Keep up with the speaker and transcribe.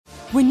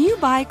When you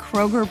buy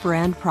Kroger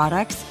brand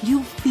products,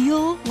 you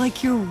feel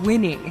like you're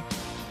winning.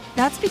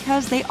 That's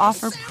because they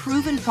offer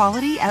proven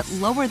quality at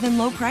lower than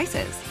low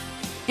prices.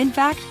 In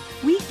fact,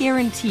 we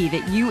guarantee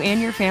that you and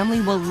your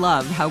family will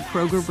love how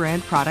Kroger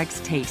brand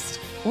products taste,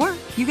 or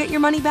you get your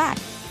money back.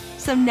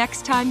 So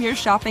next time you're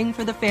shopping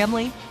for the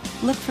family,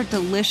 look for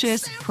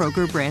delicious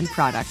Kroger brand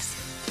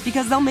products,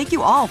 because they'll make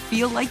you all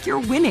feel like you're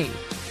winning.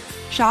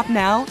 Shop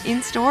now,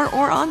 in-store,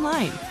 or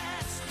online.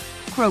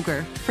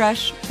 Kroger,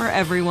 fresh for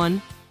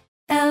everyone.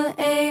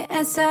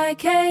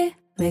 LASIK,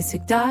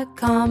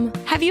 LASIK.com.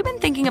 Have you been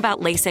thinking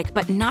about LASIK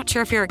but not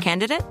sure if you're a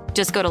candidate?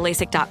 Just go to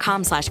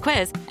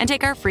LASIK.com/quiz and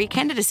take our free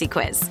candidacy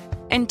quiz.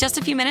 In just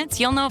a few minutes,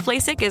 you'll know if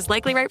LASIK is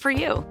likely right for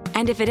you.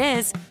 And if it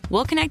is,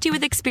 we'll connect you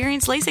with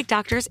experienced LASIK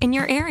doctors in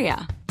your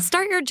area.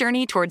 Start your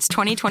journey towards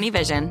 20/20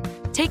 vision.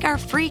 Take our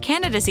free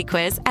candidacy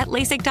quiz at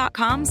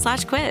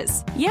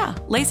LASIK.com/quiz. Yeah,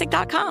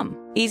 LASIK.com.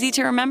 Easy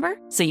to remember,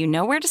 so you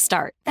know where to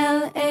start.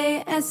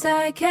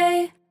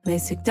 LASIK,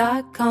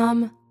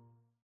 LASIK.com.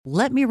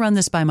 "Let me run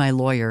this by my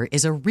lawyer"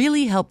 is a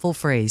really helpful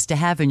phrase to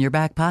have in your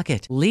back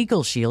pocket.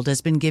 Legal Shield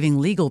has been giving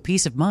legal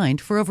peace of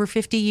mind for over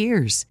 50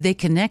 years. They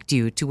connect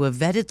you to a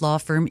vetted law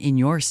firm in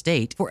your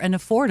state for an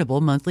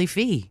affordable monthly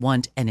fee.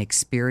 Want an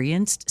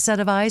experienced set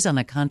of eyes on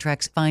a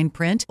contract's fine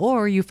print?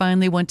 Or you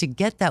finally want to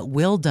get that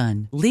will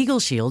done?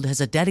 Legal Shield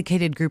has a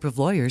dedicated group of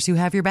lawyers who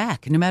have your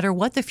back, no matter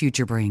what the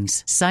future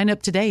brings. Sign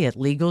up today at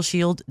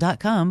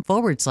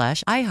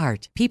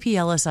LegalShield.com/iHeart.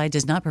 PPLSI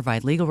does not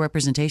provide legal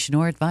representation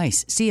or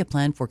advice. See a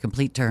plan for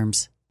complete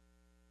terms.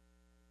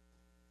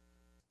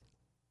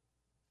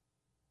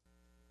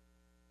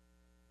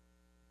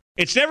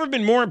 It's never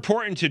been more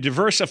important to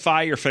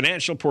diversify your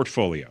financial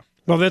portfolio.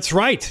 Well, that's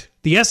right.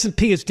 The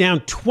S&P is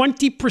down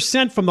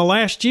 20% from the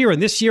last year,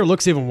 and this year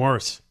looks even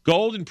worse.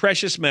 Gold and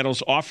precious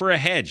metals offer a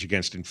hedge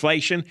against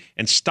inflation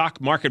and stock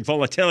market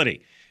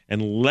volatility.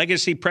 And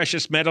Legacy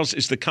Precious Metals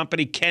is the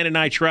company Ken and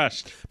I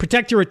trust.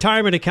 Protect your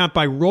retirement account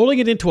by rolling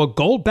it into a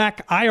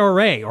gold-backed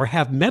IRA or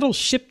have metals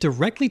shipped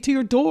directly to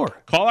your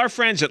door. Call our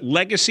friends at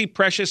Legacy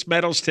Precious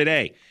Metals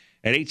today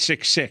at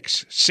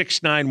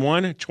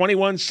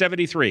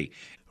 866-691-2173.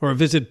 Or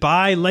visit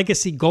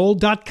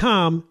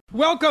buylegacygold.com.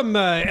 Welcome,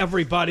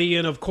 everybody.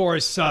 And, of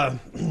course,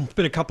 it's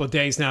been a couple of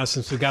days now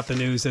since we got the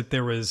news that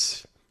there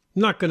is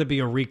not going to be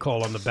a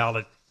recall on the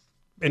ballot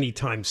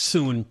anytime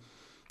soon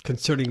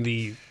concerning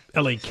the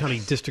L.A. County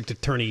District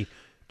Attorney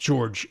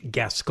George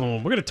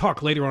Gascon. We're going to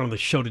talk later on the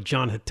show to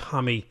John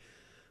Hatami,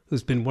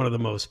 who's been one of the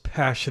most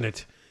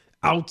passionate,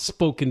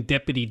 outspoken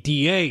deputy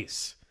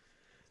DAs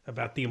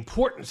about the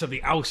importance of the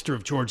ouster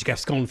of George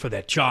Gascon for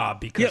that job,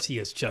 because he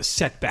has just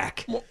set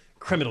back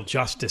criminal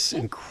justice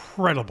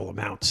incredible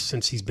amounts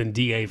since he's been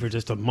DA for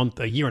just a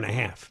year and a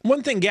half.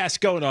 One thing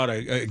Gascon ought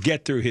to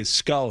get through his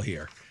skull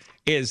here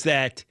is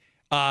that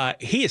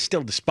he is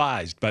still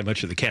despised by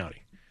much of the county.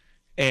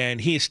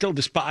 And he is still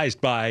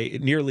despised by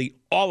nearly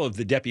all of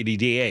the deputy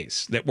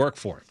DAs that work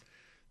for him.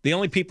 The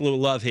only people who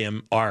love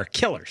him are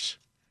killers,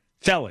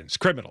 felons,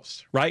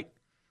 criminals, right?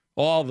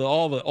 All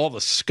the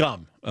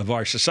scum of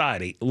our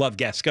society love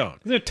Gascon.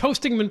 They're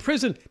toasting him in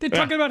prison. They're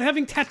talking about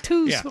having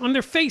tattoos on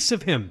their face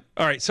of him.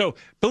 All right, so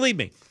believe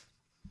me,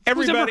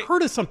 who's ever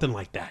heard of something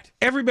like that?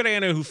 Everybody I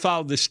know who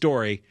followed this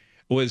story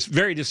was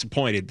very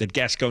disappointed that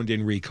Gascon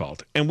didn't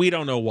recalled, and we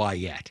don't know why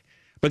yet.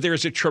 But there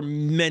is a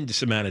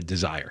tremendous amount of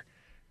desire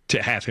to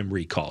have him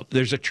recalled.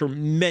 There's a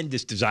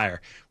tremendous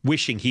desire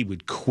wishing he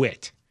would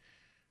quit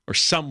or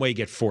some way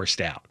get forced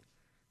out.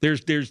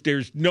 There's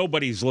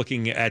nobody's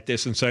looking at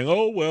this and saying,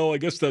 "Oh well, I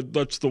guess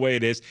that's the way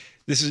it is."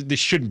 This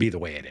shouldn't be the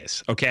way it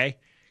is, okay?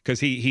 Because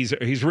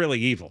he's really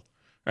evil,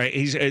 right?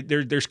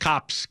 There's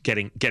cops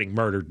getting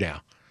murdered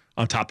now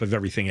on top of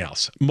everything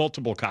else.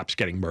 Multiple cops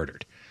getting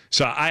murdered.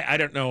 So I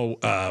don't know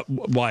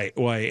why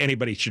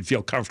anybody should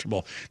feel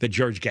comfortable that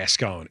George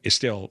Gascon is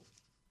still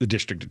the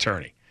district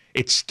attorney.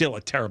 It's still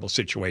a terrible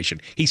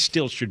situation. He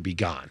still should be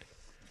gone.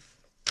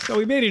 So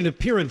he made an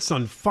appearance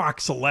on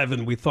Fox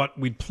 11. We thought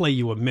we'd play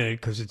you a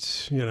minute because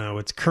it's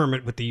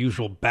Kermit with the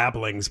usual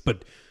babblings.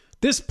 But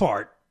this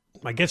part,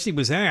 I guess he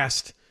was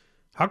asked,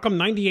 how come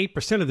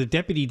 98% of the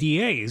deputy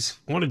DAs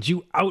wanted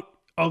you out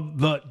of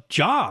the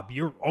job,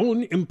 your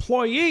own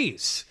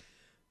employees?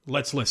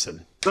 Let's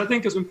listen. I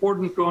think it's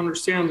important to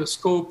understand the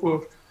scope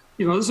of,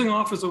 this is an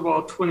office of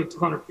about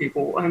 2,200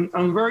 people. And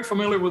I'm very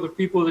familiar with the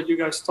people that you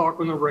guys talk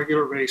on a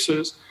regular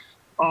basis.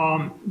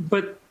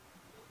 But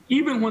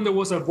even when there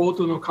was a vote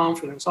of no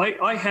confidence,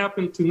 I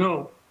happen to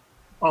know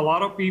a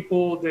lot of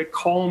people that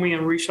call me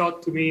and reach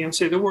out to me and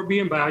say they were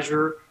being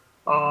badgered.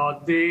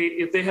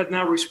 If they had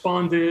not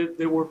responded,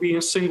 they were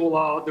being singled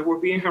out. They were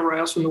being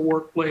harassed in the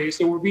workplace.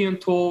 They were being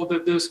told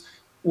that this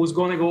was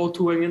going to go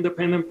to an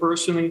independent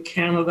person in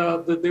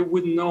Canada, that they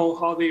wouldn't know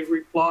how they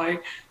reply.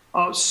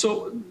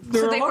 So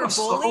they were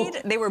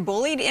bullied? They were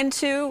bullied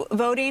into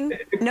voting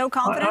no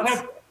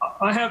confidence?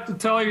 I have to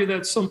tell you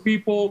that some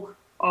people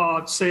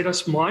say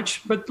as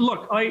much. But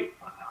look, I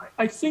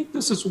think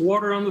this is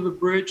water under the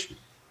bridge.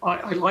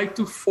 I like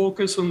to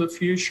focus on the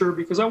future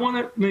because I want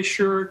to make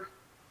sure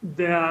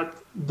that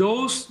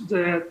those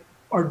that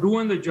are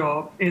doing the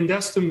job, and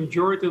that's the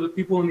majority of the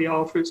people in the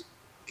office,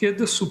 get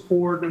the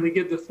support and they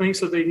get the things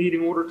that they need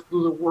in order to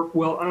do the work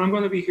well. And I'm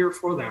going to be here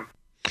for them.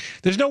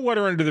 There's no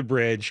water under the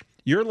bridge.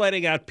 You're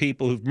letting out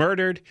people who've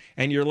murdered,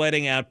 and you're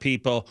letting out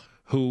people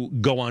who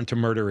go on to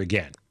murder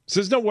again. So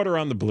there's no water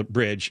on the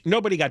bridge.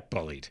 Nobody got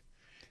bullied.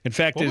 In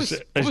fact, what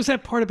was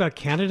that part about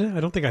Canada? I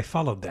don't think I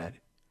followed that.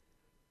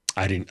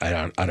 I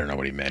don't know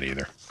what he meant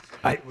either.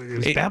 It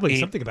was babbling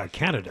something about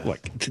Canada.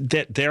 Look,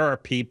 there are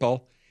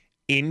people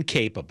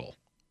incapable.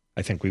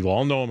 I think we've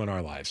all known them in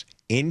our lives,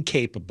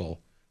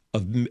 incapable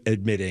of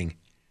admitting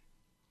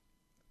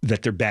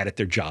that they're bad at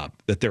their job,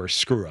 that they're a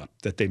screw up,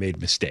 that they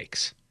made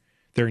mistakes.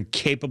 They're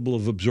incapable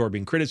of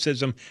absorbing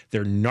criticism.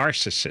 They're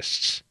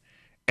narcissists.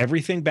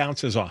 Everything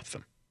bounces off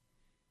them.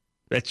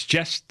 That's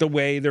just the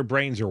way their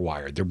brains are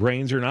wired. Their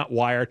brains are not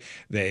wired.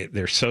 They're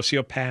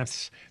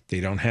sociopaths. They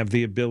don't have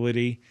the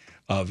ability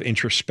of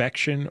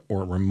introspection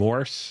or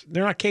remorse.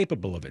 They're not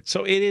capable of it.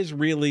 So it is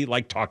really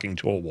like talking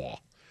to a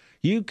wall.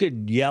 You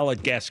could yell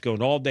at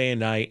Gascon all day and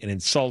night and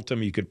insult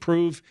him. You could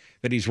prove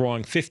that he's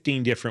wrong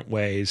 15 different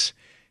ways.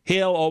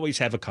 He'll always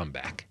have a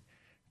comeback.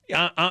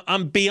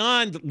 I'm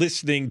beyond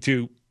listening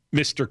to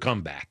Mr.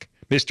 Comeback.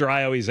 Mr.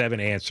 I always have an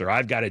answer.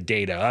 I've got a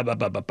data. Blah,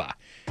 blah, blah, blah.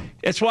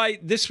 That's why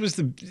this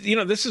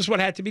is what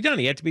had to be done.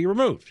 He had to be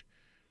removed.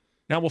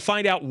 Now we'll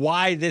find out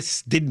why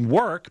this didn't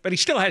work, but he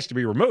still has to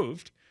be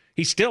removed.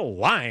 He's still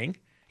lying.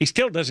 He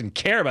still doesn't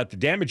care about the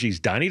damage he's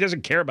done. He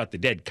doesn't care about the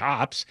dead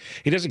cops.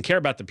 He doesn't care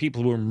about the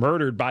people who were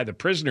murdered by the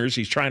prisoners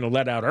he's trying to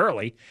let out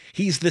early.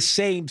 He's the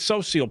same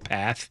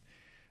sociopath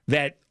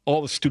that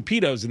all the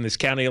stupidos in this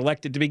county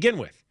elected to begin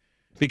with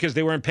because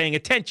they weren't paying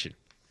attention.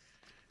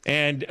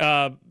 And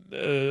John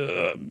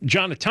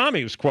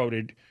Atami was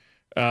quoted.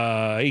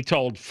 He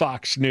told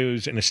Fox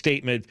News in a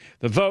statement,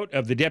 the vote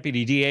of the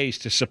deputy DAs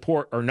to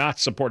support or not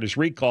support his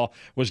recall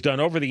was done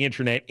over the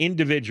internet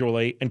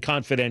individually and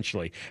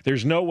confidentially.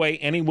 There's no way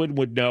anyone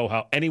would know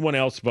how anyone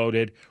else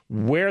voted,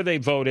 where they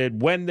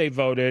voted, when they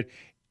voted,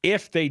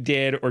 if they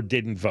did or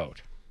didn't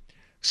vote.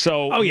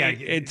 So,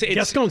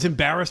 Gascon's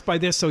embarrassed by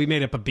this, so he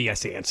made up a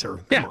BS answer.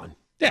 Come on.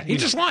 Yeah, he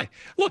just lied.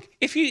 Look,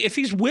 if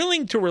he's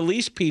willing to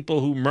release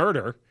people who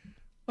murder,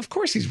 of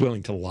course he's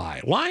willing to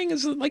lie. Lying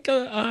is like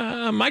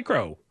a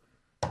micro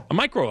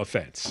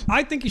offense.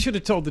 I think he should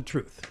have told the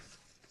truth.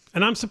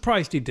 And I'm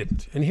surprised he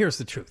didn't. And here's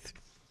the truth.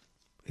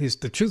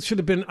 The truth should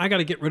have been, I got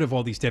to get rid of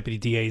all these deputy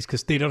DAs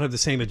because they don't have the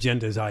same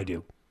agenda as I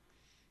do.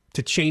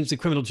 To change the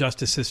criminal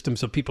justice system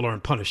so people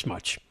aren't punished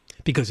much.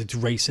 Because it's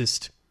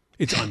racist.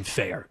 It's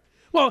unfair.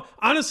 Well,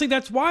 honestly,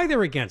 that's why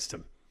they're against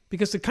him.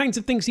 Because the kinds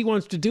of things he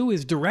wants to do,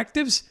 his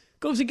directives,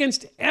 goes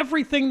against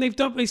everything they've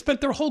done. They spent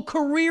their whole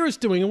careers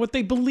doing and what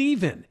they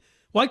believe in.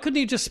 Why couldn't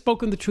he have just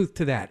spoken the truth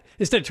to that?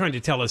 Instead of trying to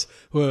tell us,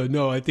 well,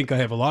 no, I think I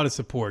have a lot of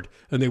support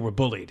and they were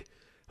bullied.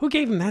 Who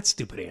gave him that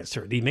stupid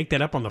answer? Did he make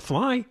that up on the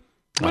fly?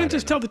 Why don't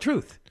just tell the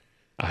truth?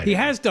 He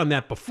has done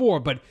that before,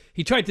 but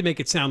he tried to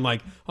make it sound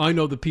like, I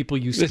know the people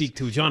you speak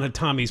to. John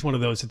Hatami's one of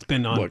those that's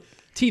been on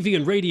TV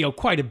and radio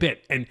quite a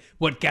bit. And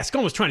what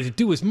Gascon was trying to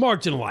do is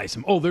marginalize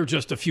him. Oh, they're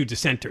just a few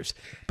dissenters.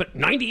 But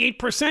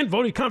 98%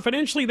 voted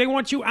confidentially. They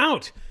want you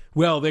out.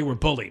 Well, they were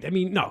bullied. I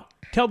mean, no.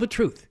 Tell the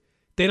truth.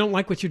 They don't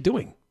like what you're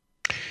doing.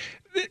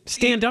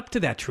 Stand up to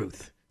that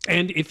truth.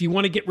 And if you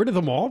want to get rid of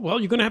them all, well,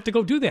 you're going to have to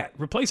go do that.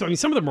 Replace them. I mean,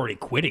 some of them are already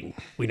quitting.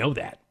 We know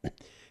that.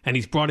 And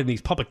he's brought in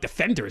these public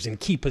defenders in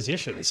key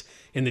positions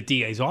in the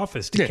DA's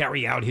office to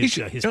carry out his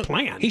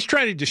plan. He's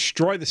trying to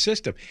destroy the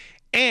system.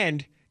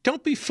 And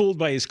don't be fooled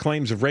by his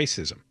claims of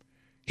racism.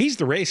 He's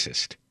the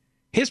racist.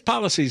 His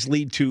policies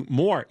lead to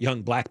more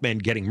young black men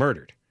getting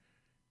murdered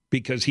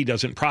because he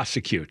doesn't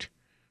prosecute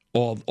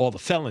all the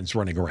felons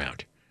running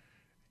around.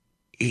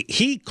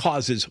 He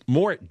causes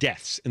more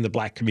deaths in the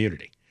black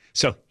community.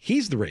 So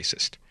he's the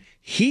racist.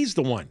 He's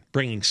the one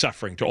bringing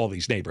suffering to all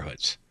these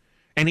neighborhoods.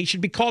 And he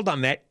should be called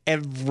on that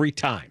every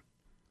time.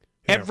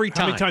 Every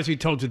time. How many times have we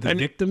told you the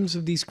victims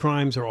of these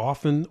crimes are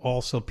often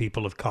also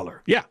people of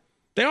color? Yeah,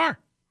 they are.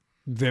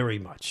 Very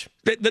much.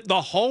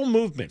 The whole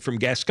movement, from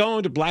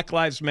Gascon to Black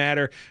Lives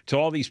Matter to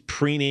all these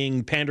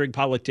preening, pandering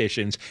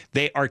politicians,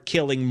 they are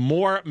killing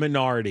more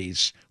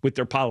minorities with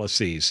their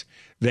policies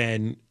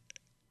than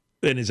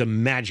is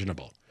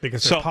imaginable.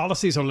 Because their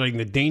policies are letting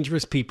the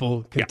dangerous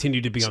people continue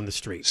to be on the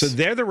streets. So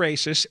they're the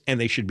racists, and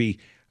they should be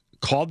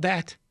called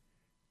that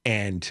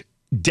and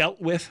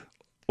dealt with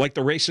like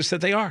the racists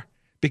that they are,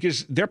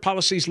 because their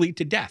policies lead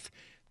to death.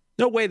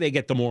 No way they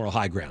get the moral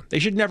high ground. They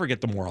should never get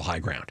the moral high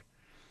ground.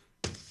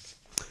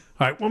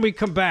 All right, when we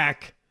come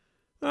back,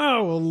 a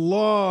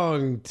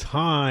long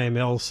time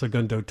El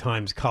Segundo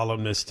Times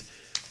columnist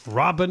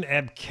Robin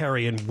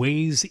Abkarian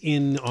weighs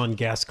in on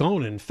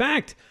Gascon. In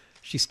fact,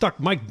 she stuck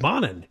Mike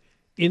Bonin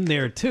in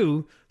there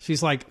too.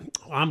 She's like,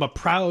 I'm a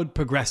proud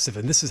progressive,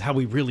 and this is how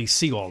we really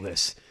see all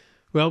this.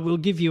 Well, we'll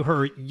give you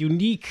her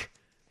unique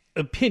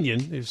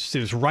opinion.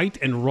 There's right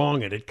and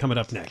wrong in it coming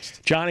up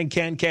next. John and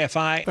Ken,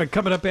 KFI.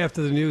 Coming up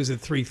after the news at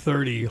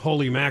 3:30,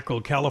 holy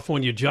mackerel,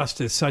 California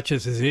justice, such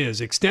as it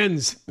is,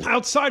 extends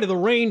outside of the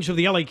range of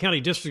the LA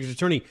County District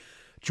Attorney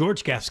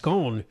George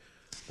Gascon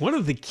one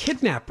of the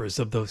kidnappers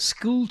of those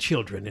school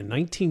children in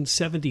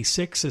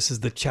 1976. This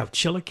is the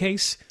Chowchilla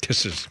case.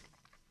 This is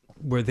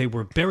where they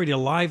were buried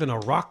alive in a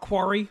rock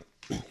quarry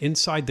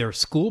inside their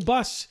school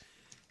bus,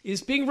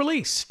 is being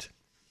released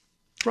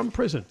from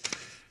prison.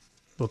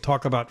 We'll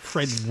talk about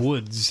Fred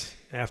Woods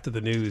after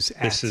the news.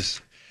 This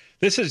is,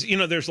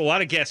 there's a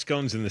lot of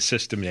Gascons in the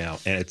system now,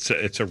 and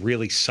it's a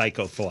really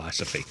psycho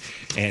philosophy.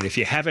 And if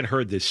you haven't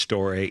heard this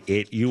story,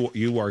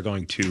 you are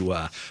going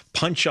to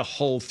punch a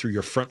hole through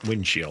your front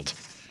windshield.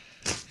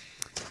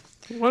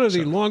 One of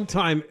the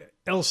longtime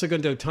El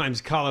Segundo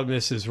Times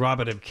columnists is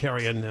Robert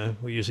Abkarian.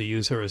 We usually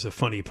use her as a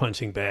funny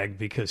punching bag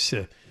because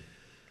she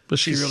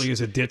really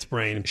is a ditz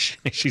brain.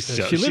 She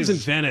lives in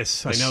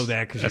Venice. I know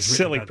that because she's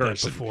written about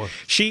that before.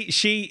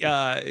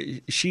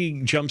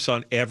 She jumps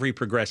on every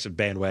progressive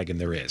bandwagon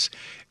there is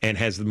and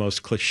has the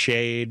most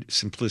cliched,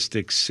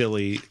 simplistic,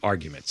 silly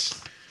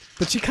arguments.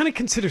 But she kind of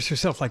considers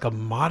herself like a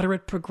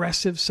moderate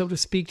progressive, so to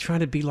speak,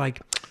 trying to be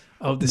like,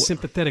 the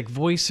sympathetic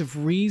voice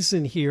of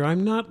reason here.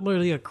 I'm not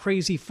really a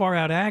crazy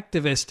far-out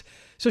activist.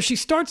 So she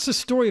starts the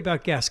story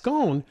about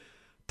Gascon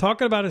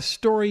talking about a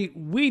story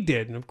we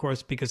did, and of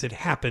course, because it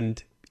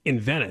happened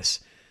in Venice.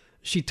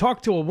 She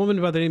talked to a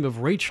woman by the name of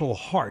Rachel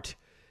Hart.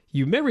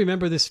 You may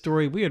remember this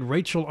story. We had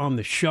Rachel on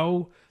the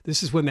show.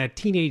 This is when that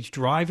teenage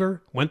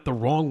driver went the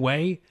wrong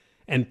way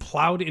and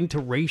plowed into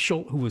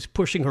Rachel, who was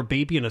pushing her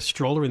baby in a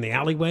stroller in the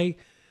alleyway.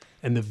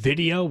 And the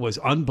video was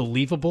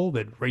unbelievable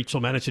that Rachel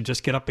managed to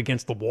just get up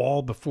against the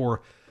wall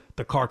before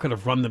the car could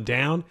have run them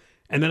down.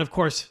 And then, of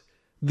course,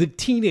 the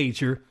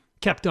teenager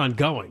kept on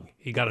going.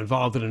 He got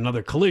involved in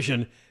another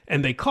collision,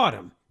 and they caught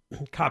him.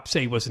 Cops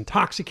say he was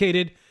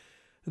intoxicated.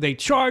 They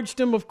charged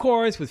him, of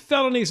course, with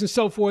felonies and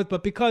so forth,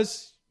 but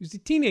because he was a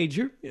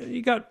teenager,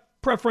 he got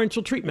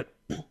preferential treatment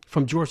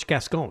from George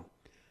Gascon.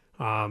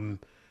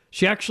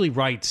 She actually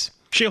writes,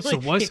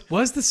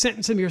 was the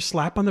sentence a mere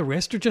slap on the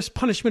wrist or just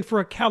punishment for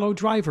a callow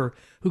driver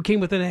who came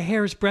within a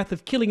hair's breadth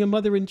of killing a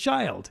mother and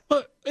child?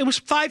 Well, it was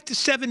 5 to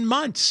 7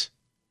 months.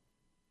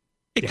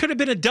 It could have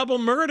been a double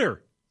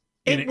murder.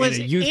 In a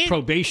youth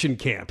probation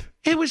camp.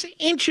 It was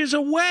inches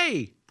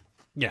away.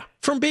 Yeah.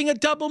 From being a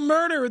double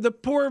murder, the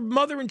poor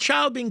mother and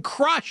child being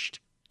crushed.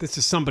 This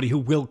is somebody who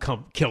will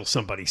kill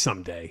somebody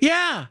someday.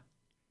 Yeah.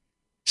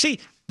 See,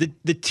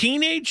 the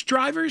teenage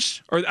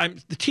drivers, or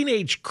the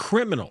teenage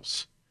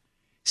criminals,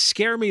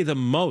 scare me the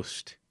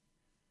most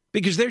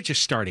because they're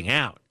just starting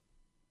out.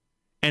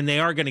 And they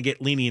are going to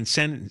get lenient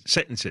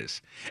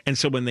sentences. And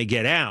so when they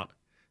get out,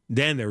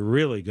 then they're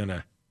really going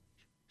to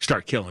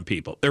start killing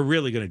people. They're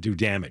really going to do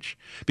damage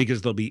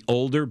because they'll be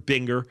older,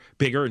 bigger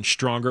and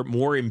stronger,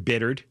 more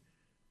embittered.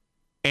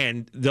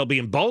 And they'll be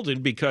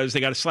emboldened because they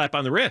got a slap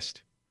on the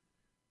wrist.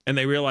 And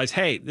they realize,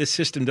 hey, this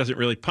system doesn't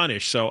really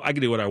punish, so I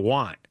can do what I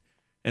want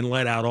and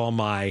let out all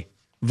my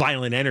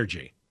violent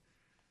energy.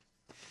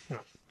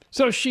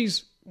 So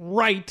she's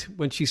right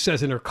when she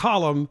says in her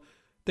column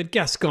that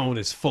Gascon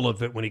is full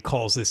of it when he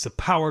calls this a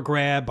power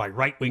grab by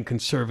right-wing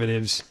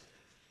conservatives.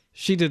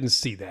 She didn't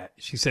see that.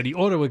 She said he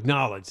ought to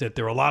acknowledge that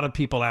there are a lot of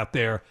people out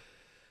there,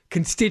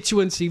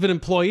 constituents, even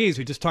employees,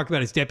 we just talked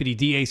about his deputy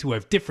DAs, who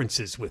have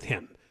differences with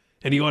him.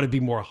 And he ought to be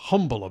more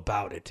humble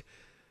about it.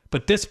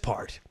 But this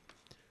part,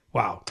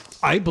 wow.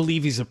 I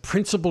believe he's a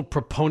principled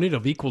proponent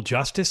of equal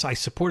justice. I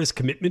support his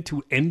commitment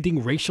to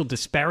ending racial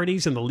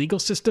disparities in the legal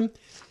system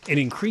and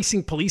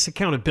increasing police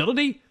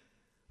accountability.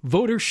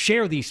 Voters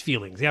share these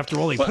feelings. After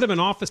all, they put him in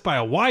office by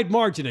a wide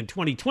margin in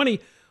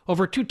 2020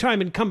 over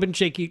two-time incumbent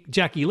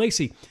Jackie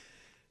Lacey.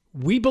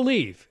 We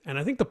believe, and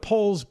I think the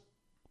polls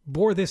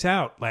bore this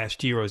out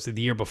last year, or was it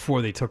the year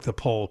before they took the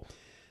poll,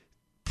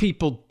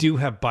 people do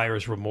have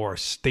buyer's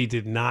remorse. They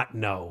did not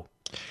know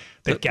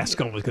that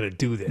Gascon was going to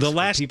do this. The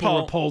last people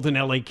were polled in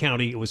L.A.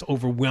 County. It was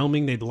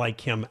overwhelming. They'd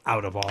like him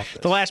out of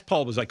office. The last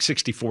poll was like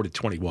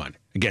 64-21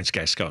 against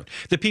Gascon.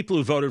 The people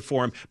who voted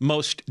for him,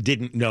 most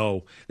didn't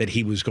know that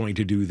he was going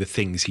to do the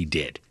things he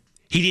did.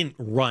 He didn't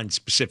run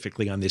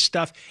specifically on this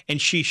stuff, and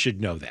she should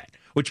know that,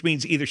 which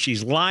means either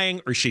she's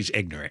lying or she's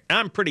ignorant.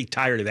 I'm pretty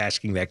tired of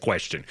asking that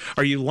question.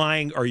 Are you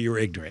lying or you're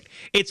ignorant?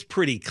 It's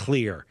pretty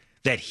clear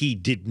that he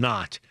did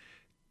not.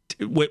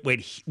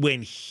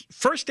 When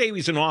first day he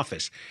was in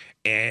office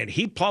and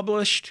he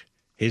published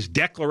his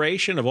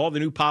declaration of all the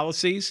new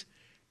policies,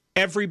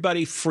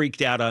 everybody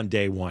freaked out on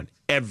day one.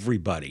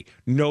 Everybody.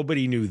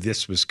 Nobody knew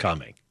this was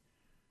coming.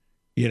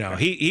 You know,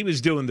 he was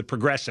doing the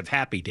progressive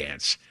happy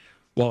dance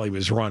while he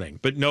was running,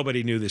 but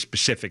nobody knew the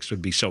specifics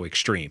would be so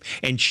extreme.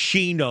 And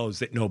she knows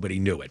that nobody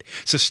knew it.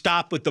 So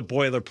stop with the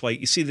boilerplate.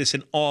 You see this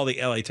in all the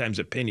LA Times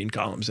opinion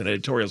columns and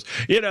editorials.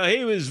 You know,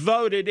 he was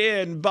voted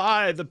in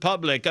by the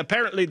public.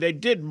 Apparently they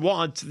did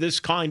want this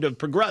kind of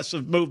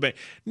progressive movement.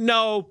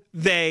 No,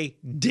 they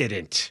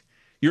didn't.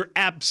 You're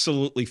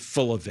absolutely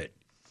full of it.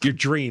 You're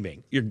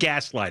dreaming. You're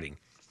gaslighting.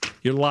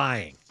 You're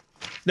lying.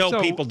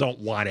 No, people don't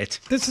want it.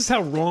 This is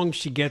how wrong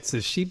she gets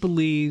this. She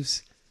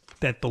believes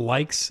that the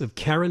likes of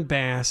Karen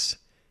Bass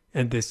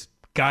and this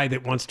guy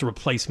that wants to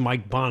replace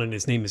Mike Bonin,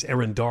 his name is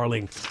Aaron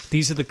Darling,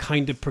 these are the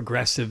kind of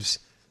progressives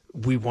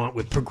we want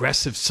with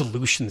progressive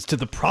solutions to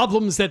the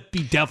problems that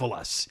bedevil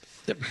us.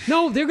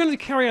 No, they're going to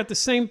carry out the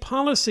same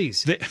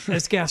policies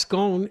as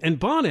Gascon and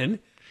Bonin.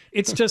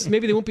 It's just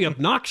maybe they won't be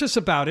obnoxious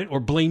about it or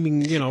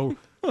blaming,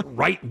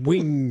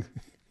 right-wing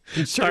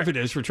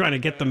conservatives for trying to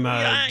get them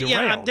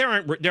derailed.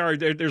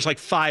 Yeah, there's like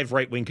 5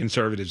 right-wing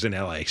conservatives in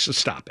L.A., so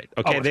stop it.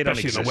 Okay, they don't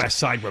exist. In the West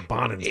Side where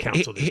Bonin's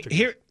council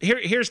district.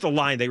 Here's the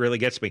line that really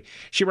gets me.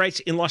 She writes,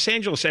 in Los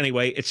Angeles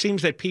anyway, it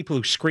seems that people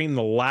who scream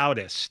the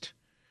loudest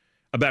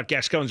about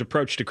Gascon's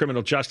approach to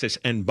criminal justice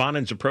and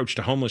Bonin's approach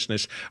to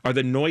homelessness are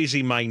the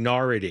noisy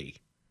minority.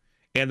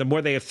 And the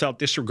more they have felt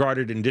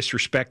disregarded and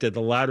disrespected,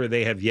 the louder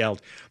they have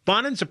yelled.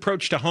 Bonin's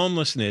approach to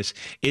homelessness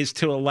is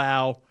to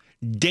allow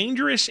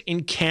dangerous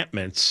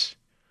encampments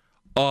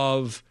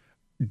of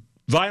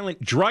violent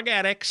drug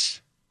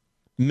addicts,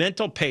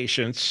 mental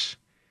patients,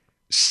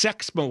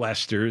 sex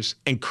molesters,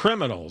 and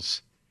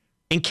criminals,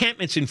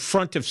 encampments in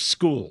front of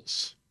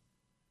schools.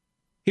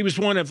 He was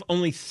one of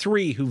only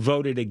 3 who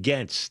voted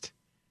against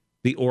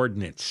the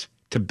ordinance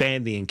to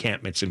ban the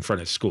encampments in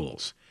front of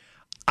schools.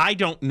 I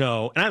don't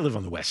know, and I live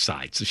on the West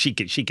Side, so she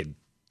could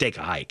take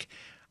a hike.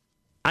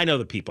 I know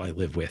the people I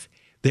live with.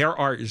 There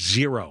are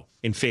 0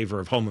 in favor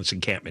of homeless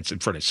encampments in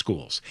front of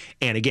schools.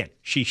 And again,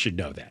 she should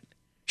know that.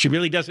 She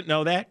really doesn't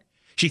know that?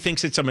 She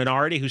thinks it's a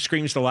minority who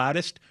screams the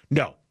loudest?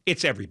 No,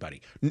 it's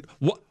everybody.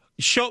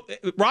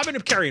 Robin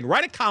Abkarian,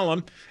 write a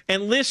column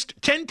and list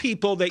 10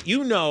 people that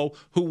you know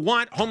who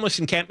want homeless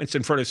encampments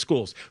in front of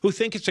schools, who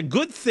think it's a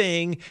good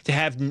thing to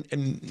have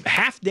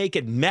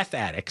half-naked meth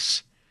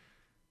addicts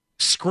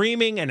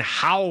screaming and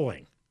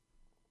howling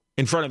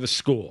in front of a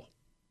school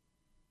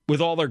with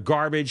all their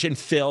garbage and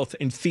filth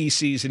and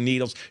feces and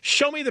needles.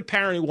 Show me the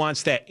parent who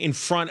wants that in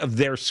front of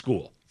their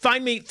school.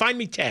 Find me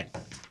 10.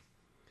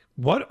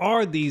 What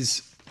are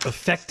these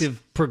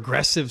effective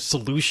progressive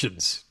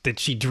solutions that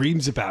she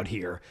dreams about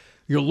here?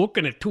 You're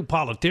looking at 2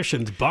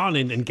 politicians,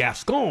 Bonin and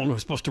Gascon, who are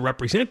supposed to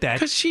represent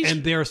that,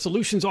 and their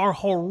solutions are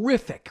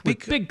horrific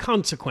with big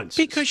consequences.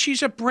 Because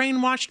she's a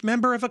brainwashed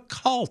member of a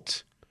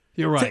cult.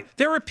 You're right.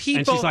 There are people...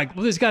 And she's like,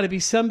 well, there's got to be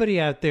somebody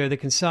out there that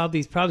can solve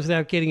these problems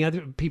without getting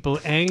other people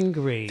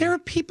angry. There are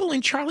people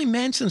in Charlie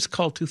Manson's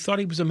cult who thought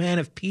he was a man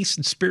of peace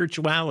and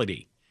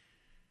spirituality.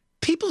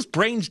 People's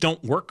brains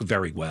don't work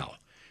very well.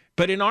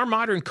 But in our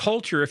modern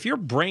culture, if your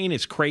brain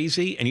is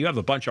crazy and you have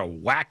a bunch of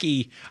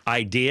wacky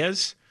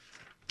ideas,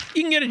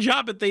 you can get a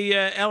job at the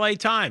L.A.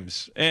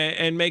 Times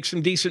and make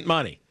some decent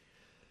money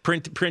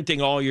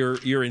printing all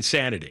your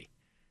insanity.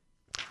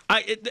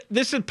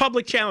 This is a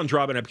public challenge,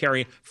 Robin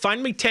Abkarian.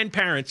 Find me 10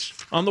 parents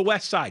on the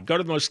West Side. Go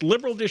to the most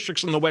liberal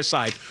districts on the West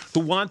Side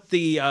who want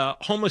the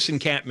homeless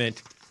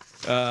encampment.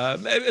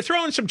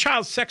 Throw in some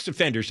child sex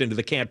offenders into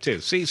the camp, too.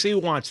 See who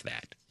wants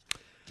that.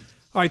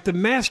 All right, the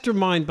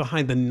mastermind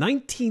behind the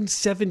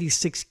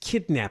 1976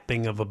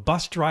 kidnapping of a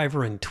bus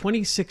driver and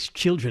 26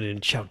 children in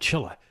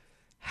Chowchilla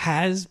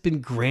has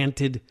been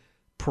granted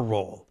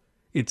parole.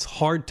 It's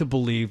hard to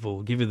believe.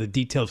 We'll give you the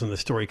details in the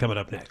story coming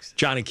up next.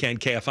 John and Ken,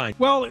 KFI.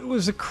 Well, it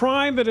was a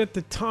crime that at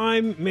the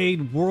time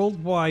made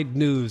worldwide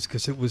news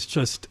because it was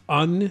just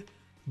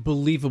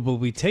unbelievable.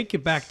 We take you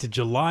back to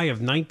July of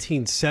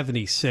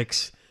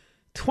 1976.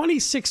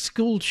 26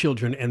 school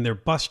children and their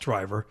bus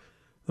driver,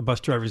 the bus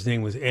driver's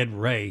name was Ed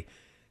Ray,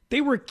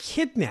 they were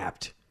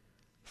kidnapped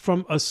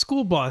from a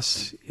school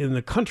bus in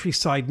the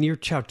countryside near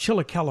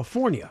Chowchilla,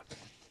 California.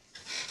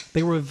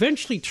 They were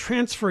eventually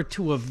transferred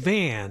to a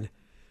van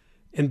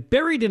and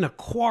buried in a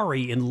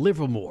quarry in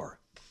Livermore.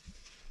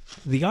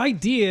 The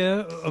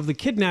idea of the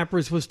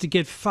kidnappers was to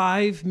get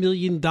 $5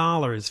 million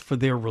for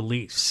their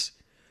release.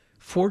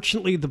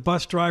 Fortunately, the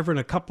bus driver and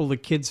a couple of the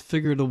kids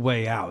figured a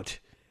way out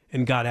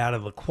and got out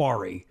of the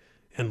quarry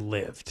and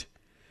lived.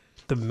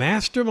 The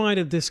mastermind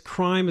of this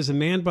crime is a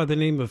man by the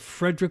name of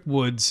Frederick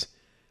Woods,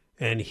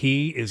 and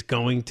he is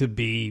going to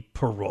be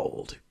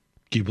paroled.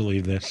 Do you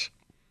believe this?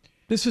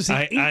 This was the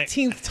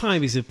 18th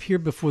time he's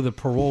appeared before the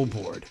parole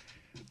board.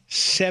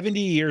 70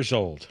 years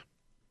old.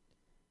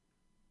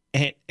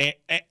 And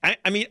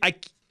I mean,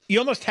 you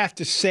almost have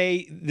to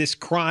say this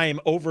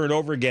crime over and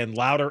over again,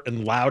 louder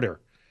and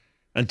louder,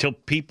 until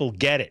people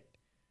get it.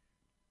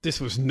 This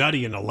was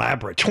nutty and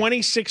elaborate.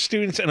 26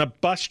 students and a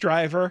bus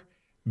driver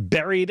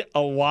buried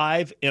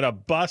alive in a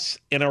bus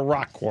in a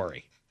rock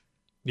quarry.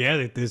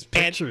 Yeah, there's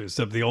pictures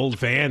of the old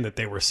van that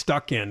they were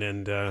stuck in,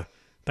 and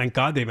thank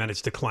God they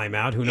managed to climb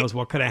out. Who knows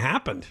what could have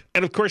happened?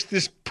 And, of course,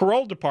 this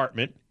parole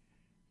department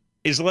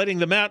is letting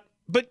them out,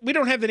 but we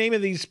don't have the name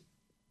of these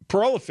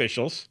parole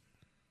officials.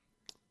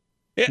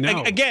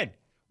 No. Again,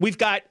 we've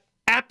got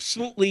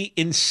absolutely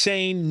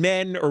insane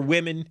men or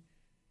women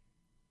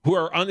who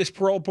are on this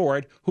parole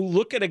board who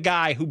look at a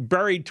guy who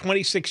buried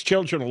 26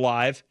 children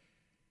alive,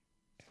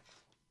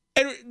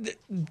 and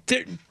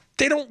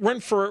they don't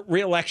run for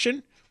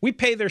re-election. We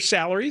pay their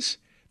salaries.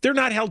 They're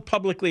not held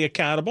publicly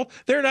accountable.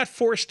 They're not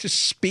forced to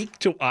speak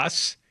to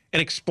us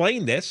and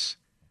explain this.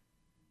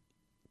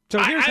 So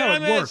here's how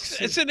it works.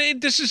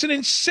 This is an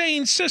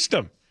insane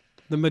system.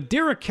 The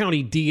Madera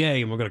County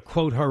DA, and we're going to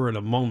quote her in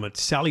a moment,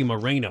 Sally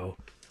Moreno,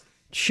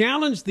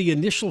 challenged the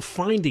initial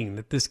finding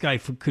that this guy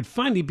could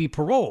finally be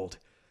paroled.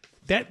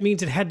 That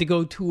means it had to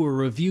go to a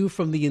review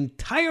from the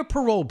entire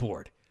parole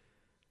board.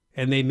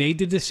 And they made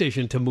the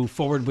decision to move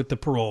forward with the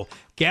parole.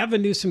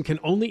 Gavin Newsom can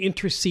only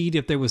intercede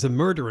if there was a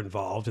murder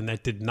involved, and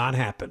that did not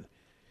happen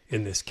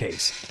in this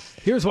case.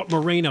 Here's what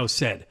Moreno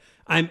said.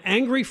 I'm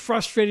angry,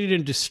 frustrated,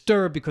 and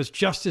disturbed because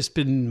justice has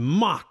been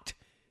mocked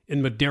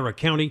in Madera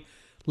County.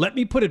 Let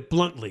me put it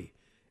bluntly.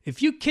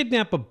 If you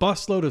kidnap a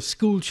busload of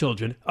school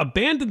children,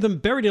 abandon them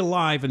buried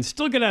alive, and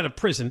still get out of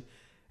prison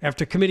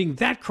after committing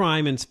that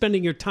crime and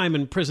spending your time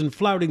in prison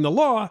flouting the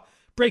law,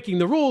 breaking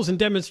the rules, and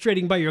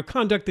demonstrating by your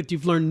conduct that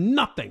you've learned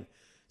nothing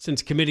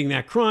since committing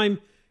that crime,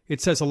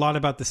 it says a lot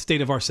about the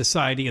state of our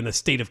society and the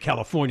state of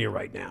California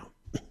right now.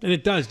 And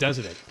it does,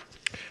 doesn't it?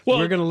 Well,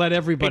 we're going to let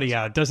everybody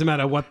out. It doesn't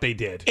matter what they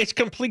did. It's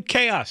complete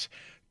chaos.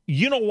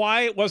 You know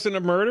why it wasn't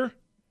a murder?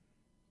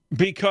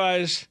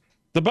 Because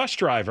the bus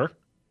driver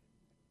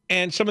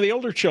and some of the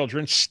older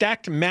children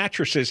stacked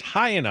mattresses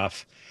high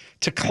enough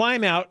to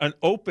climb out an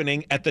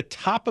opening at the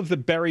top of the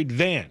buried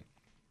van.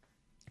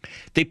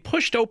 They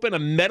pushed open a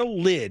metal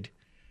lid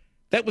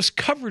that was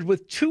covered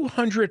with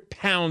 200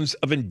 pounds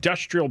of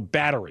industrial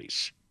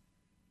batteries.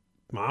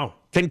 Wow.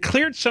 Then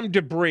cleared some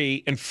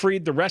debris and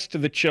freed the rest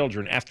of the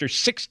children after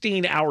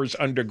 16 hours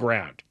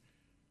underground.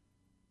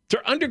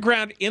 They're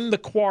underground in the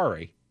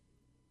quarry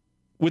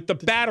with the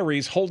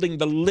batteries holding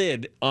the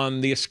lid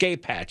on the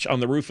escape hatch on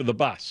the roof of the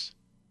bus.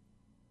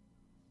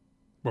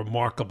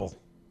 Remarkable.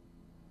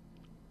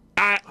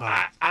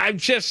 I'm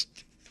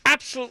just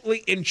absolutely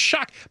in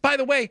shock. By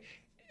the way,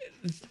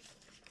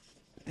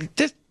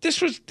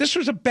 this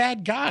was a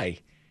bad guy.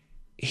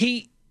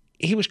 He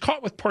was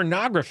caught with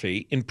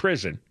pornography in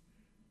prison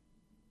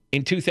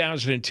in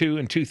 2002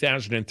 and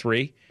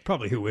 2003.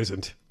 Probably who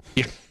isn't.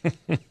 Yeah.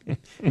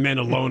 Men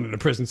alone in a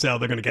prison cell,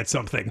 they're going to get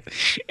something.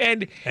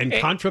 And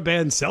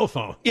contraband cell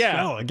phone.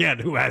 Yeah. Well, again,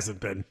 who hasn't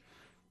been?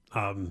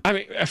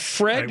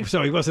 Fred.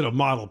 So he wasn't a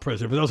model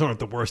prisoner, but those aren't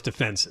the worst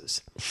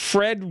offenses.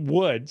 Fred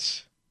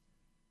Woods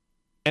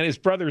and his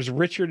brothers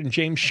Richard and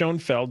James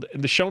Schoenfeld.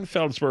 The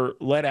Schoenfelds were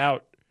let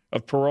out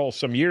of parole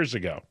some years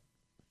ago.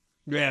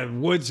 Yeah,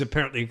 Woods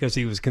apparently, because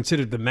he was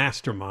considered the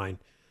mastermind,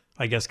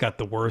 I guess got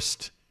the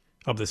worst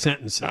of the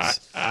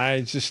sentences.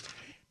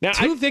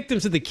 Two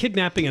victims of the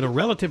kidnapping and a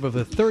relative of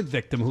the third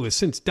victim, who has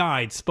since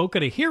died, spoke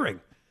at a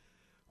hearing.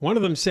 One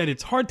of them said,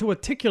 it's hard to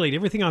articulate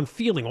everything I'm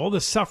feeling, all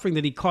the suffering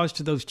that he caused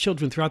to those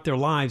children throughout their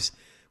lives,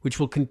 which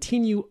will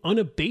continue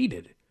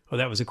unabated. Oh,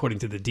 that was according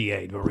to the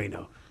DA,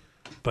 Moreno.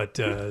 But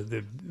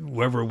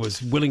whoever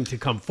was willing to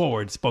come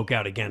forward spoke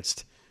out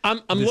against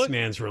this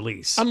man's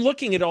release. I'm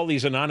looking at all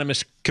these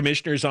anonymous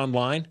commissioners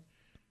online.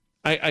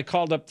 I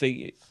called up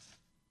the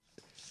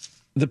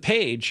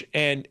page,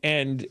 and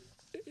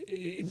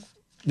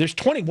there's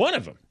 21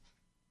 of them.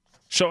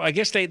 So I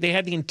guess they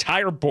had the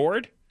entire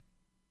board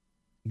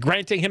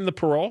granting him the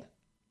parole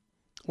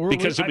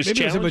because it was maybe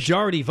challenged. It was a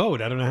majority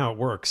vote. I don't know how it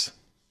works.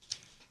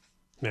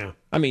 Yeah.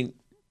 I mean,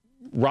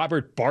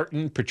 Robert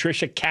Barton,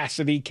 Patricia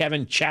Cassidy,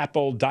 Kevin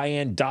Chappell,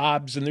 Diane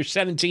Dobbs, and there's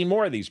 17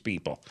 more of these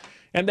people.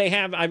 And they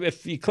have,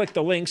 if you click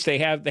the links, they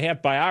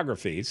have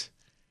biographies.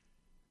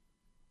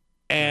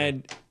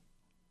 And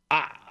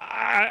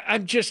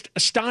I'm just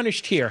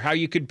astonished here how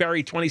you could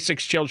bury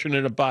 26 children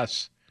in a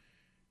bus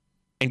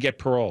and get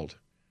paroled.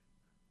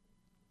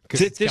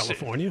 Because it's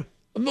California?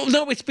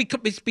 No, it's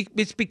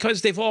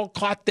because they've all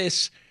caught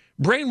this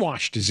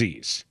brainwash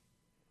disease.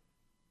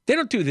 They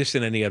don't do this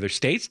in any other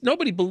states.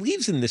 Nobody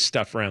believes in this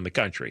stuff around the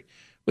country,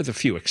 with a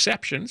few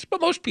exceptions. But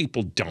most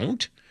people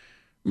don't.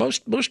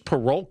 Most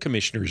parole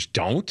commissioners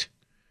don't.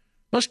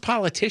 Most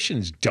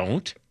politicians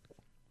don't.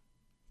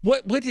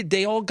 What did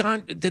they all go?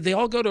 Did they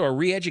all go to a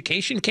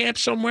re-education camp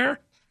somewhere?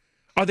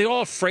 Are they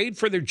all afraid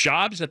for their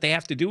jobs that they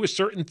have to do a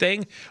certain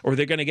thing, or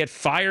they're going to get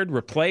fired,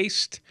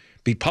 replaced,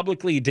 be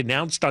publicly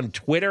denounced on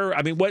Twitter?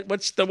 I mean,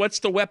 what's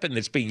the weapon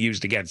that's being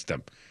used against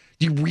them?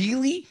 Do you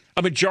really?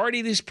 A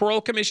majority of these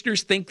parole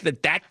commissioners think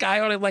that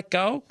guy ought to let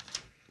go?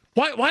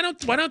 Why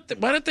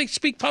don't they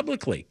speak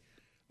publicly?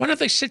 Why don't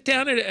they sit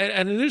down at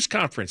a news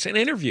conference and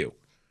interview?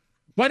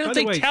 Why don't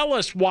they tell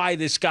us why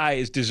this guy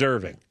is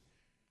deserving?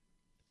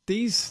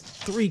 These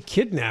three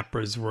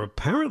kidnappers were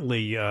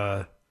apparently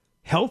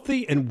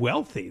healthy and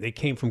wealthy. They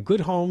came from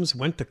good homes,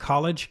 went to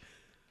college.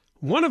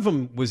 One of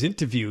them was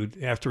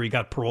interviewed after he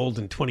got paroled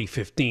in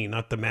 2015,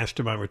 not the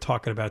mastermind we're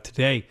talking about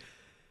today.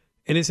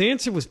 And his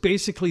answer was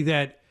basically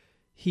that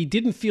he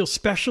didn't feel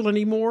special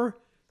anymore.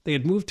 They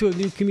had moved to a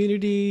new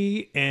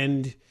community,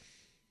 and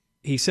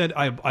he said,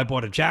 I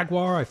bought a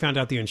Jaguar. I found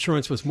out the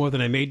insurance was more than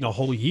I made in a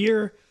whole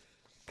year,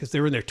 because they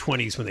were in their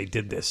 20s when they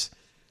did this.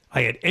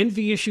 I had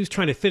envy issues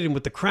trying to fit in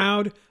with the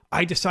crowd.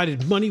 I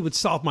decided money would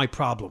solve my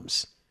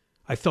problems.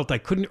 I felt I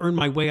couldn't earn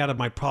my way out of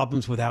my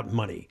problems without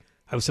money.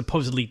 I was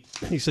supposedly,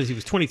 he says he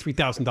was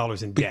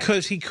 $23,000 in debt.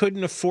 Because he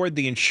couldn't afford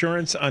the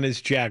insurance on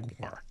his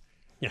Jaguar.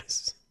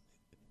 Yes.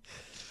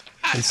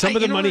 And some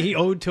of the money he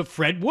owed to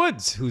Fred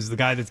Woods, who's the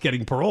guy that's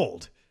getting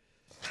paroled.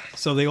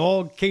 So they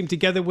all came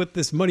together with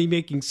this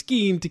money-making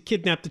scheme to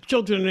kidnap the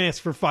children and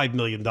ask for $5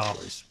 million.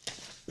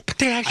 But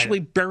they actually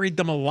buried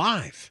them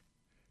alive.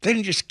 They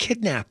didn't just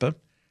kidnap them.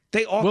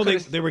 They all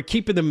they were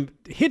keeping them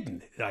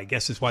hidden, I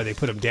guess is why they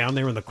put them down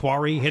there in the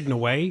quarry, hidden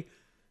away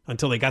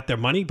until they got their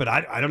money. But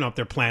I don't know if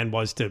their plan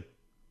was to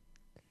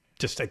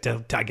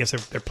I guess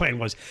their plan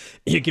was,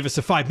 you give us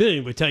the $5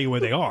 million, we'll tell you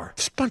where they are.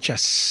 This bunch of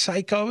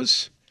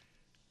psychos.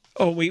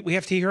 Oh, we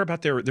have to hear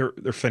about their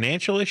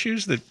financial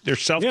issues, their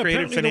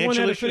self-created financial the one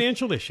had issues? a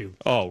financial issue.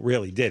 Oh,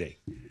 really? Did he?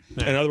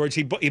 Yeah. In other words,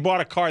 he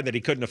bought a car that he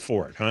couldn't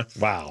afford, huh?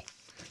 Wow.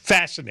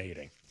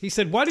 Fascinating. He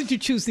said, why did you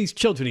choose these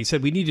children? He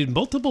said, we needed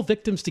multiple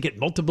victims to get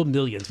multiple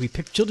millions. We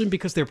picked children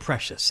because they're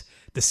precious.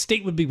 The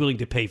state would be willing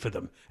to pay for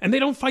them. And they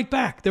don't fight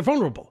back. They're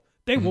vulnerable.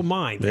 They will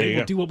mind. They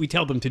will do what we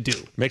tell them to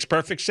do. Makes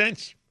perfect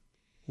sense.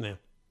 Yeah.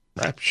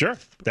 Sure.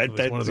 That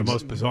was one of the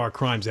most bizarre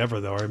crimes ever,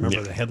 though. I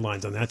remember the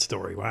headlines on that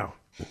story. Wow.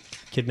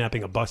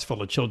 Kidnapping a bus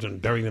full of children,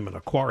 burying them in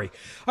a quarry.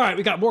 All right,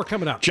 we got more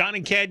coming up. John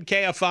and Ken,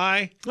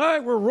 KFI. All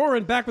right, we're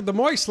roaring back with the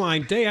Moist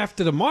Line day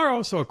after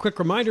tomorrow. So a quick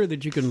reminder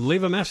that you can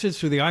leave a message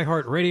through the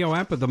iHeartRadio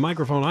app with the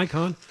microphone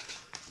icon.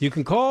 You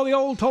can call the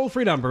old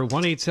toll-free number,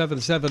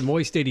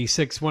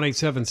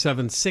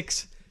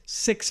 1-877-MOIST-86,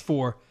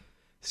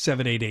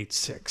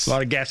 1-877-664-7886. A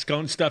lot of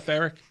Gascon stuff,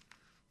 Eric?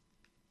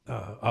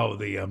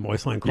 The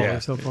Moist Line caller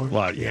so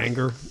far? The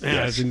anger?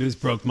 Yes. The news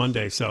broke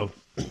Monday, so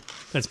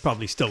that's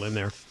probably still in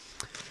there.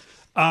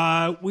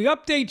 We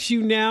update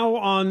you now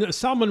on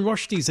Salman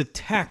Rushdie's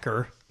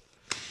attacker.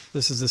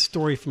 This is a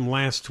story from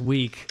last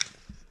week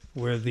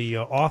where the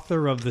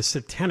author of the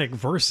Satanic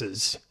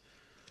Verses,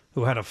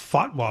 who had a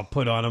fatwa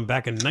put on him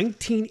back in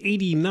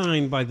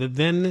 1989 by the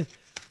then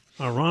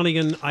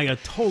Iranian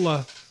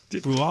Ayatollah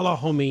Ruhollah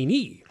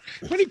Khomeini.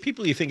 How many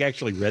people do you think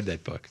actually read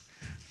that book?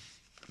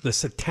 The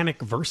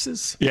Satanic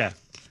Verses? Yeah.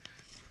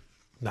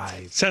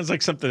 Nice. Sounds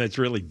like something that's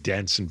really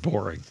dense and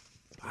boring.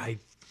 I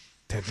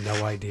have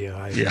no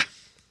idea. Yeah.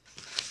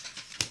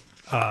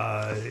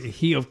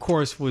 He, of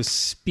course, was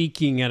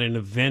speaking at an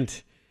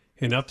event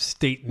in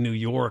upstate New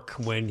York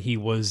when he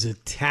was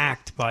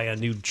attacked by a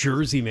New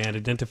Jersey man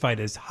identified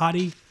as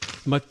Hadi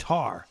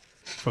Matar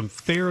from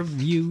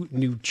Fairview,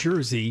 New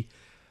Jersey.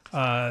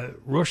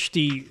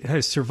 Rushdie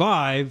has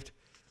survived.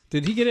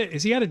 Did he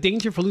is he out of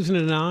danger for losing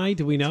an eye?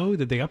 Do we know?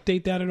 Did they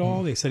update that at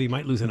all? They said he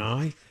might lose an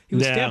eye. He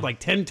was stabbed like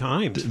 10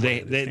 times.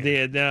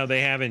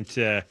 They haven't.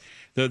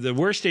 The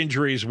worst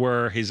injuries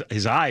were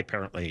his eye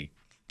apparently,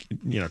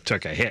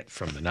 took a hit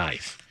from the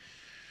knife.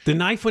 The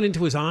knife went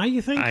into his eye,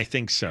 you think? I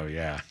think so,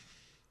 yeah.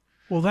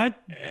 Well, that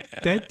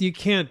you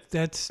can't.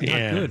 That's not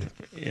good.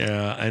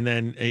 Yeah, and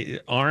then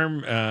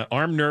arm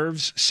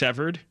nerves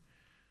severed,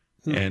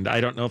 and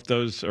I don't know if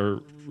those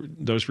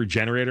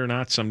regenerate or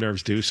not. Some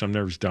nerves do, some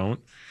nerves don't.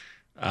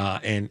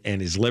 And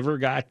his liver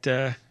got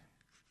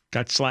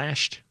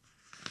slashed.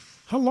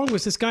 How long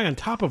was this guy on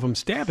top of him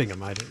stabbing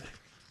him? I didn't.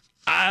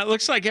 It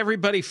looks like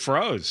everybody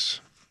froze.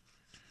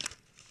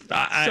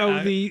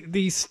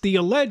 The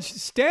alleged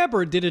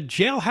stabber did a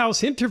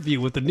jailhouse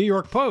interview with the New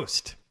York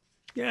Post.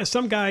 Yeah,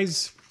 some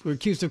guys who are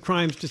accused of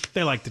crimes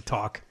they like to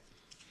talk.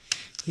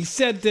 He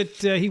said that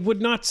he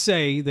would not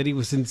say that he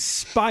was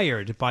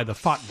inspired by the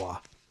fatwa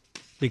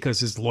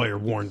because his lawyer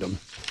warned him.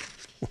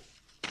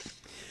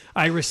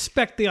 I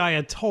respect the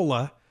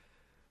Ayatollah.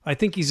 I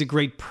think he's a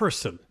great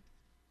person.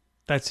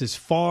 That's as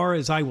far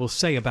as I will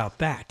say about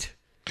that.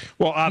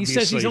 Well, obviously, he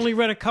says he's only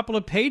read a couple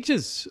of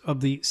pages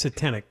of the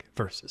Satanic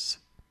Verses.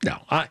 No,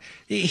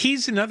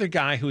 he's another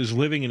guy who is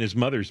living in his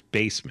mother's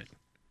basement.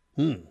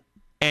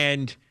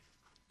 And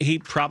he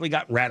probably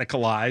got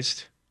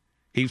radicalized.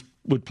 He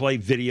would play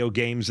video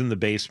games in the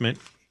basement.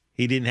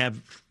 He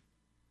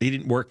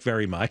didn't work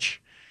very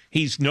much.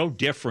 He's no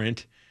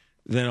different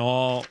than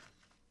all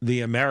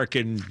the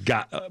American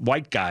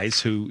white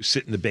guys who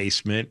sit in the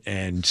basement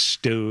and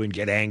stew and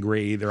get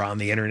angry. They're on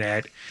the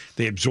internet.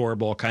 They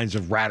absorb all kinds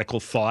of radical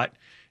thought.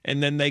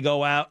 And then they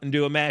go out and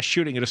do a mass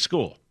shooting at a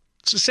school.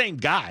 It's the same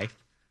guy,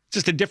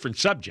 just a different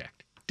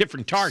subject,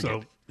 different target.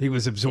 So he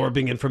was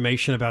absorbing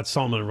information about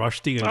Salman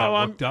Rushdie and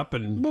got looked up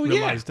and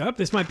realized,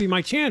 this might be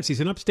my chance.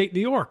 He's in upstate New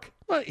York.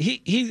 Well,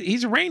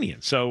 he's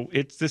Iranian, so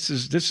this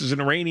is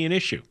an Iranian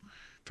issue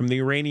from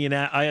the Iranian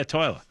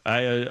Ayatollah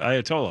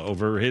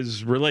over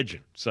his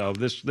religion. So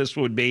this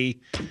would be,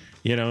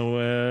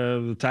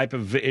 the type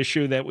of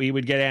issue that we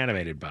would get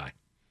animated by.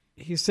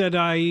 He said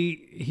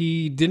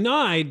he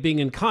denied being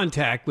in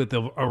contact with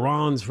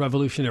Iran's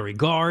Revolutionary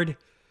Guard.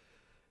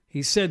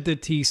 He said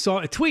that he saw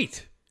a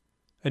tweet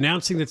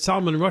announcing that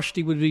Salman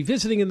Rushdie would be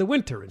visiting in the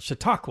winter in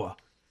Chautauqua.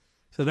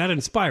 So that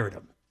inspired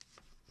him.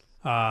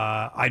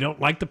 I don't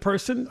like the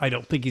person. I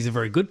don't think he's a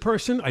very good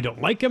person. I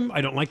don't like him.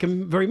 I don't like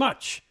him very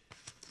much.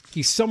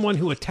 He's someone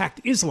who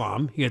attacked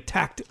Islam. He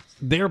attacked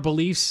their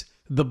beliefs,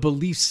 the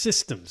belief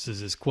systems, is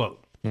his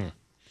quote.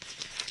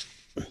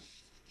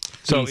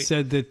 So he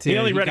said that he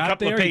only read a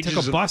couple of pages. He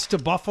took a bus to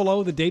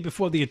Buffalo the day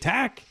before the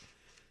attack.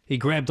 He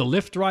grabbed a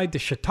Lyft ride to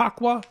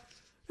Chautauqua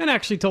and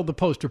actually told the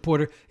Post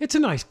reporter, it's a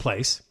nice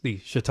place, the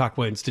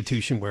Chautauqua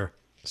institution where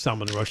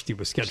Salman Rushdie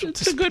was scheduled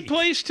to speak. It's a good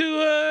place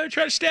to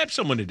try to stab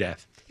someone to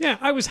death. Yeah,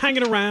 I was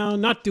hanging around,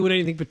 not doing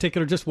anything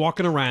particular, just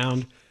walking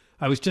around.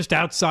 I was just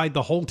outside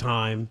the whole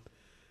time.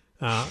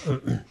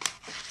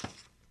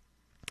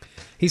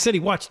 He said he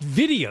watched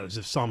videos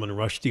of Salman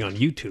Rushdie on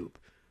YouTube.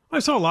 I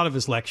saw a lot of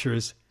his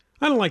lectures.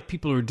 I don't like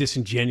people who are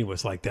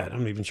disingenuous like that. I'm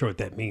not even sure what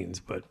that means,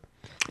 but...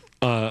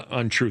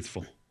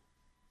 untruthful.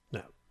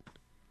 No.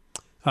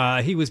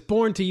 He was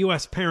born to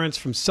U.S. parents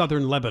from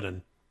southern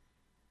Lebanon,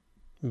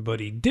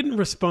 but he didn't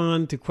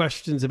respond to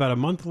questions about a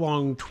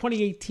month-long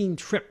 2018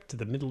 trip to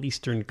the Middle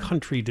Eastern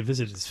country to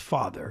visit his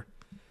father.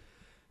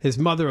 His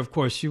mother, of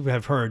course, you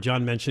have heard.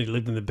 John mentioned he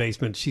lived in the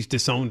basement. She's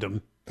disowned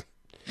him.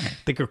 I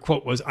think her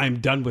quote was, "I'm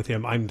done with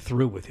him. I'm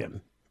through with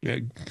him." Yeah.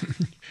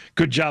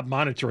 Good job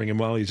monitoring him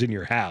while he's in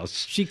your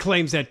house. She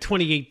claims that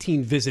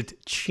 2018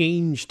 visit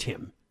changed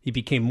him. He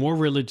became more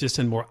religious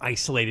and more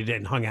isolated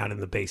and hung out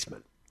in the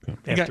basement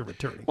after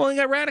returning. Well, he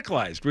got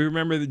radicalized. We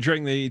remember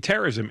during the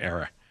terrorism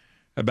era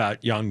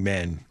about young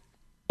men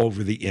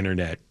over the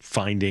internet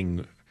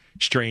finding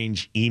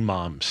strange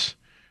imams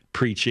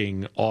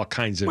preaching all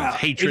kinds of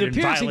hatred and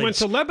violence. He went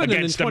to Lebanon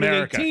in 2018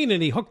 America.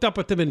 and he hooked up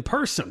with them in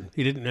person.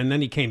 He didn't, and then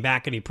he came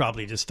back and he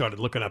probably just started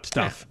looking up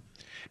stuff. Yeah.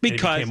 Because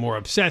he became more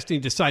obsessed and he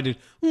decided,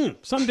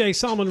 someday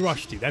Salman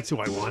Rushdie, that's who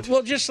I want.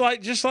 Well, just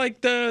like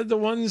the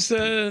ones,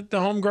 the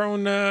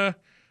homegrown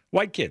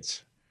white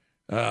kids.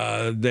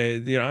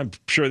 I'm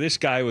sure this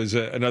guy was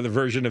another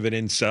version of an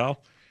incel.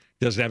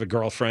 Doesn't have a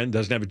girlfriend,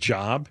 doesn't have a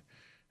job,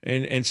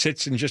 and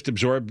sits and just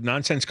absorbs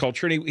nonsense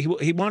culture. And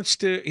he wants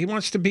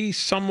to be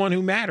someone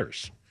who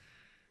matters.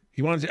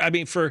 He wants. I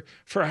mean, for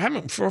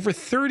over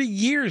 30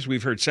 years,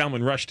 we've heard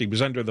Salman Rushdie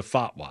was under the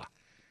fatwa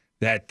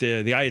that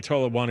the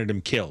Ayatollah wanted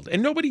him killed,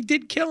 and nobody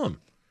did kill him.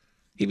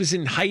 He was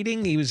in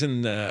hiding. He was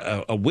in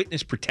a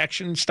witness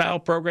protection style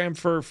program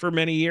for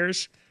many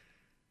years.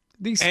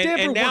 The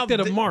stabber worked at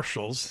a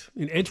Marshall's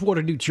in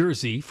Edgewater, New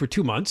Jersey for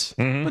 2 months,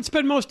 but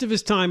spent most of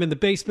his time in the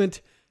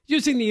basement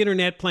using the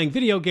internet, playing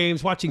video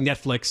games, watching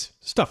Netflix,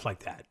 stuff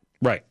like that.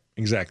 Right,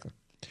 exactly.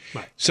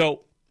 Right.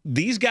 So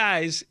these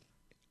guys,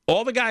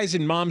 all the guys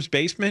in Mom's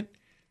basement,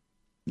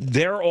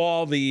 they're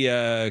all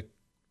the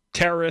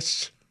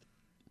terrorists,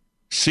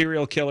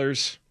 serial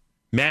killers,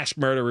 mass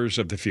murderers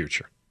of the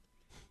future.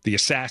 The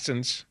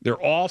assassins, they're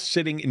all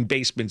sitting in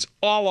basements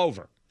all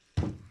over.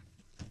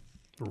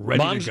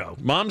 Ready to go.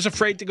 Mom's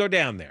afraid to go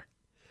down there.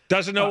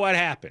 Doesn't know what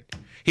happened.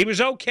 He was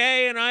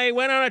okay, and I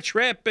went on a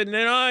trip, and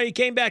then he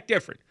came back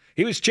different.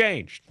 He was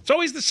changed. It's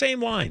always the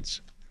same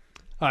lines.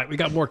 All right, we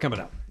got more coming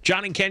up.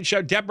 John and Ken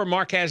Show. Deborah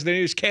Mark has the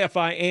news.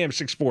 KFI AM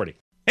 640.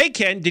 Hey,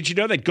 Ken, did you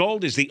know that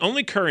gold is the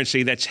only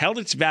currency that's held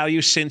its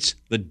value since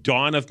the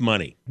dawn of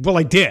money? Well,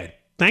 I did.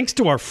 Thanks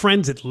to our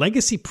friends at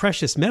Legacy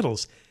Precious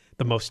Metals,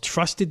 the most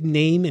trusted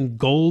name in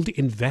gold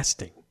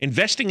investing.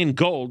 Investing in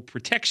gold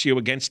protects you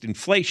against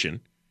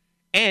inflation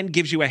and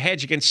gives you a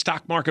hedge against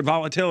stock market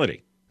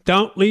volatility.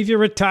 Don't leave your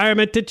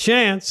retirement to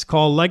chance.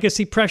 Call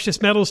Legacy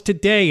Precious Metals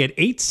today at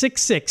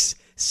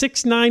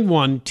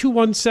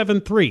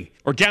 866-691-2173.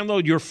 Or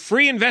download your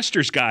free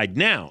investor's guide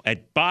now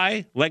at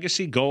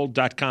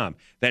buylegacygold.com.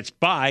 That's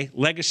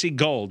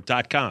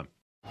buylegacygold.com.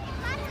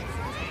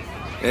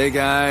 Hey,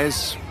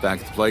 guys. Back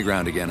at the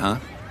playground again, huh?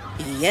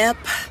 Yep.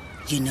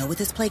 You know what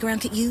this playground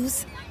could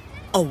use?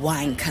 A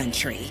wine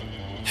country.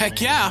 Heck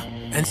yeah.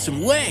 And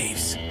some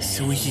waves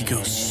so we could go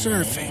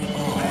surfing.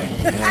 Oh,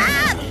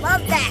 yeah.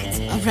 Love that.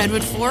 A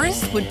redwood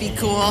forest would be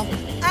cool.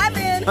 I'm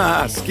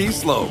in. Ski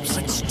slopes.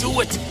 Let's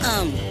do it.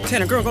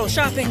 Can a girl go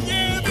shopping?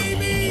 Yeah,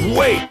 baby.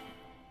 Wait.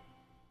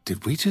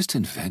 Did we just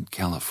invent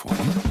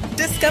California?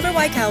 Discover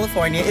why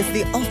California is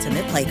the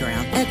ultimate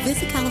playground at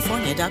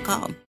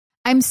visitcalifornia.com.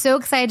 I'm so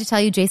excited to tell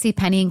you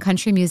JCPenney and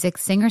country music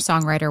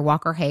singer-songwriter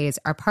Walker Hayes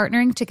are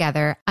partnering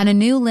together on a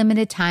new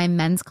limited-time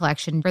men's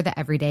collection for the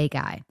everyday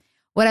guy.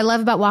 What I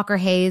love about Walker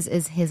Hayes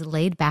is his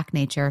laid-back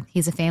nature.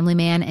 He's a family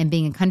man, and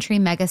being a country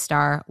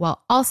megastar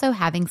while also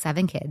having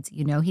 7 kids,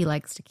 you know he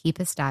likes to keep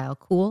his style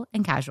cool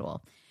and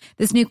casual.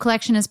 This new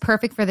collection is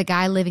perfect for the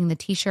guy living the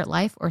t-shirt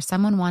life or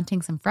someone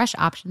wanting some fresh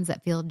options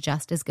that feel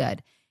just as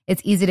good.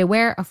 It's easy to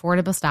wear,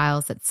 affordable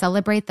styles that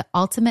celebrate the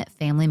ultimate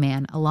family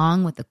man,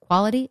 along with the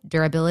quality,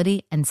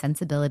 durability, and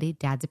sensibility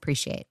dads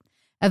appreciate.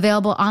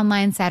 Available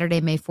online Saturday,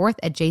 May 4th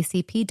at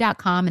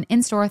jcp.com and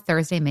in-store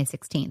Thursday, May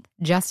 16th.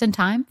 Just in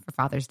time for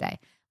Father's Day.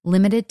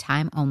 Limited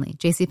time only.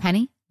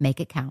 JCPenney, make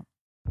it count.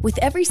 With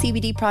every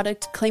CBD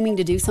product claiming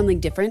to do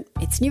something different,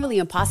 it's nearly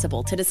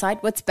impossible to decide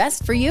what's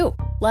best for you.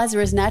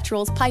 Lazarus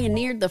Naturals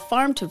pioneered the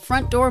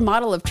farm-to-front-door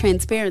model of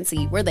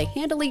transparency, where they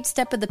handle each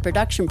step of the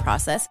production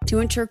process to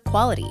ensure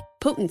quality,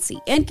 potency,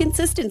 and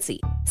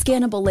consistency.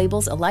 Scannable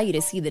labels allow you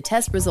to see the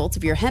test results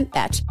of your hemp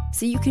batch,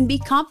 so you can be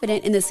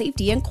confident in the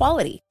safety and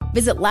quality.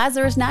 Visit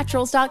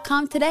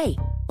LazarusNaturals.com today.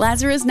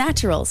 Lazarus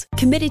Naturals,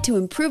 committed to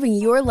improving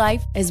your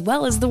life as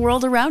well as the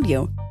world around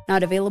you.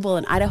 Not available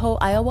in Idaho,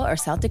 Iowa, or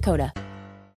South Dakota.